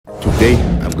Today,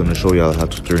 I'm gonna show y'all how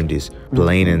to turn this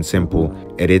plain and simple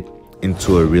edit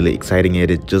into a really exciting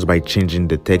edit just by changing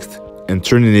the text and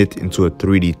turning it into a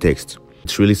 3D text.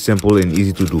 It's really simple and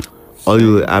easy to do. All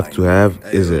you have to have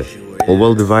is a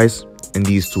mobile device and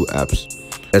these two apps.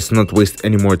 Let's not waste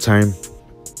any more time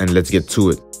and let's get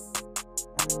to it.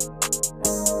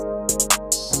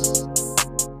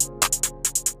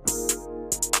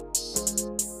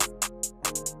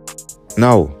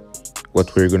 Now,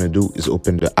 what we're gonna do is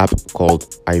open the app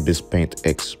called Ibis Paint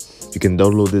X. You can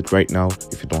download it right now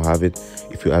if you don't have it.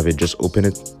 If you have it, just open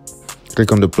it.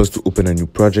 Click on the plus to open a new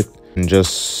project and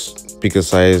just pick a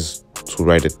size to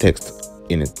write a text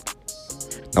in it.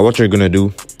 Now what you're gonna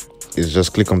do is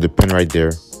just click on the pen right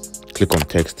there, click on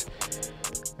text,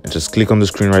 and just click on the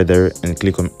screen right there and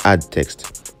click on add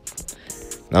text.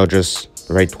 Now just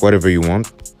write whatever you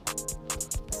want.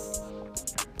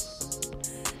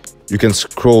 You can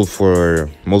scroll for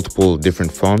multiple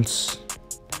different fonts,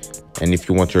 and if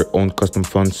you want your own custom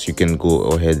fonts, you can go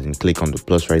ahead and click on the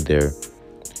plus right there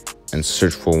and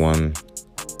search for one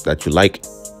that you like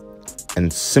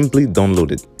and simply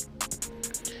download it.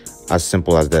 As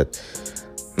simple as that.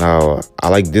 Now I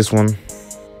like this one.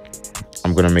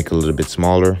 I'm gonna make it a little bit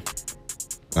smaller.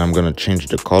 I'm gonna change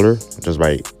the color just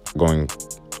by going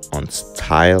on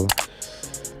style.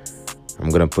 I'm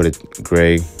gonna put it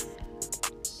gray.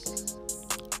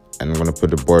 And I'm gonna put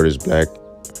the borders black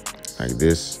like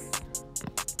this.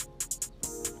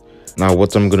 Now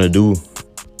what I'm gonna do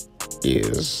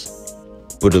is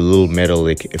put a little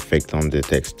metallic effect on the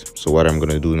text. So what I'm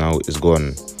gonna do now is go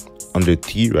on under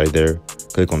T right there,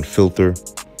 click on filter,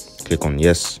 click on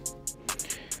yes.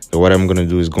 So what I'm gonna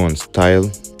do is go on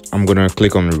style. I'm gonna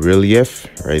click on relief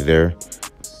right there,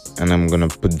 and I'm gonna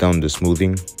put down the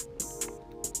smoothing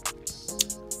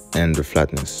and the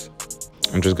flatness.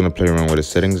 I'm just gonna play around with the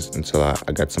settings until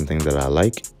I got something that I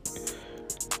like.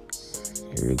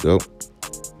 Here we go.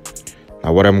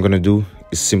 Now what I'm gonna do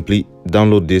is simply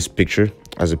download this picture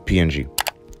as a PNG.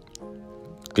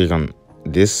 Click on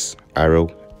this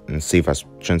arrow and save as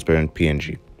transparent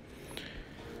PNG.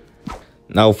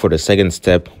 Now for the second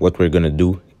step, what we're gonna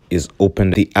do is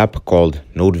open the app called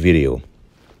Node Video.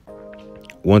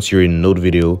 Once you're in Node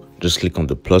Video, just click on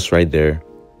the plus right there.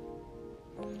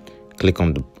 Click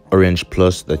on the orange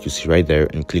plus that you see right there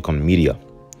and click on media.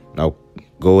 Now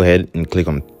go ahead and click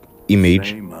on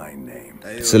image.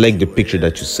 Select the picture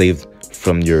that you saved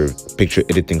from your picture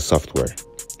editing software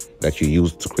that you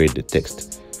use to create the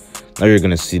text. Now you're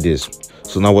gonna see this.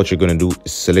 So now what you're gonna do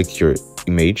is select your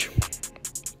image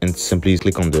and simply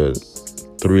click on the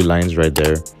three lines right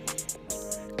there.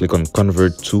 Click on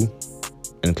convert to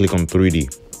and click on 3D.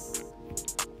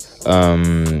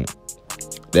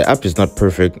 The app is not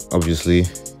perfect, obviously.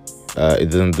 It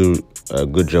doesn't do a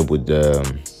good job with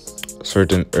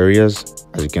certain areas.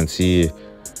 As you can see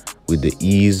with the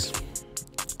ease,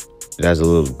 it has a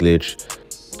little glitch.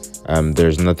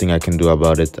 There's nothing I can do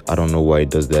about it. I don't know why it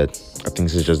does that. I think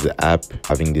this is just the app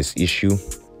having this issue,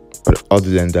 but other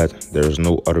than that, there's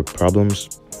no other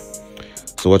problems.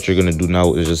 So what you're gonna do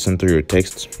now is just center your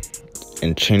text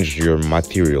and change your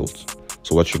materials.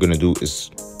 So what you're gonna do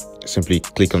is simply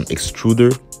click on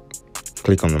extruder,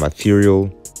 click on the material,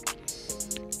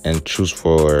 and choose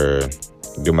for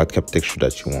the matcap texture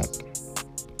that you want.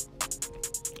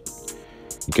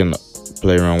 You can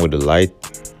play around with the light.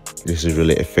 This is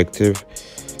really effective.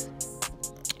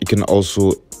 You can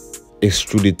also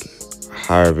extrude it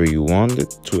however you want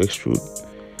it to extrude.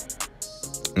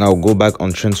 Now go back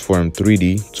on transform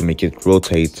 3D to make it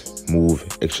rotate, move,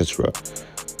 etc.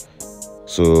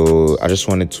 So I just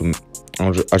wanted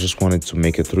to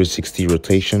make a 360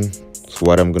 rotation. So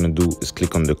what I'm gonna do is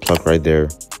click on the clock right there,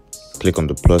 click on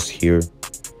the plus here,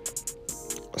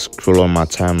 scroll on my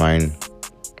timeline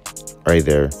right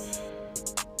there,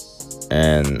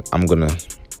 and I'm gonna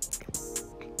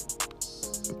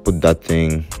put that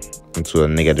thing into a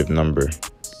negative number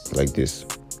like this.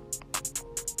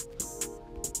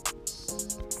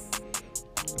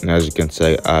 And as you can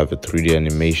see, I have a 3D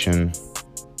animation.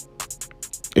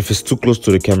 If it's too close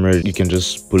to the camera, you can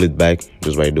just pull it back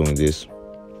just by doing this.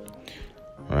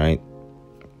 All right.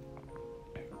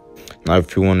 Now,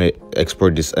 if you want to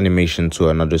export this animation to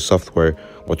another software,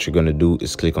 what you're going to do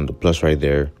is click on the plus right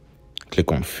there,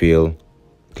 click on fill,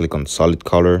 click on solid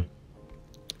color,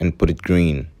 and put it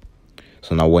green.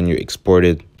 So now when you export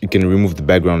it, you can remove the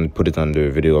background and put it on the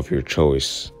video of your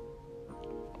choice.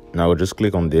 Now just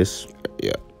click on this.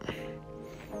 Yeah.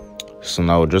 So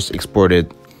now just export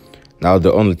it. Now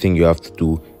the only thing you have to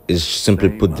do is simply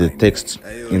put the text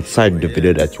inside the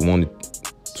video that you want it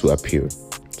to appear.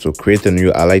 So create a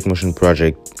new Alight Motion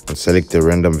project and select the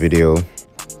random video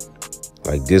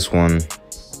like this one.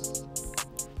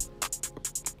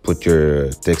 Put your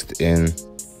text in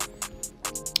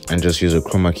and just use a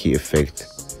chroma key effect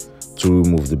to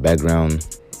remove the background.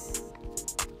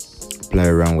 Play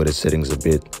around with the settings a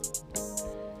bit,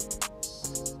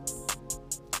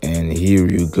 and here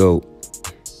you go.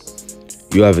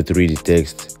 You have a 3D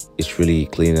text. It's really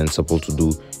clean and simple to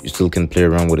do. You still can play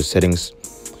around with the settings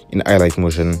in Highlight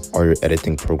Motion or your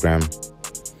editing program.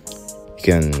 You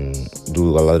can do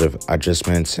a lot of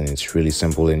adjustments, and it's really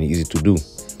simple and easy to do.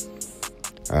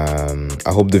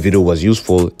 I hope the video was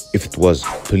useful. If it was,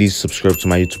 please subscribe to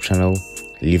my YouTube channel,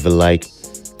 leave a like.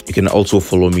 You can also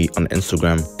follow me on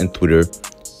Instagram and Twitter,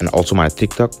 and also my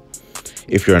TikTok.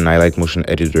 If you're an Highlight Motion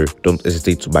editor, don't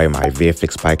hesitate to buy my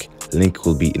VFX pack. Link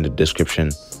will be in the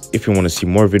description. If you want to see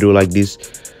more video like this,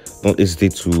 don't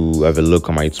hesitate to have a look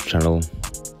on my YouTube channel.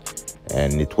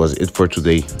 And it was it for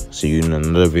today. See you in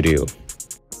another video.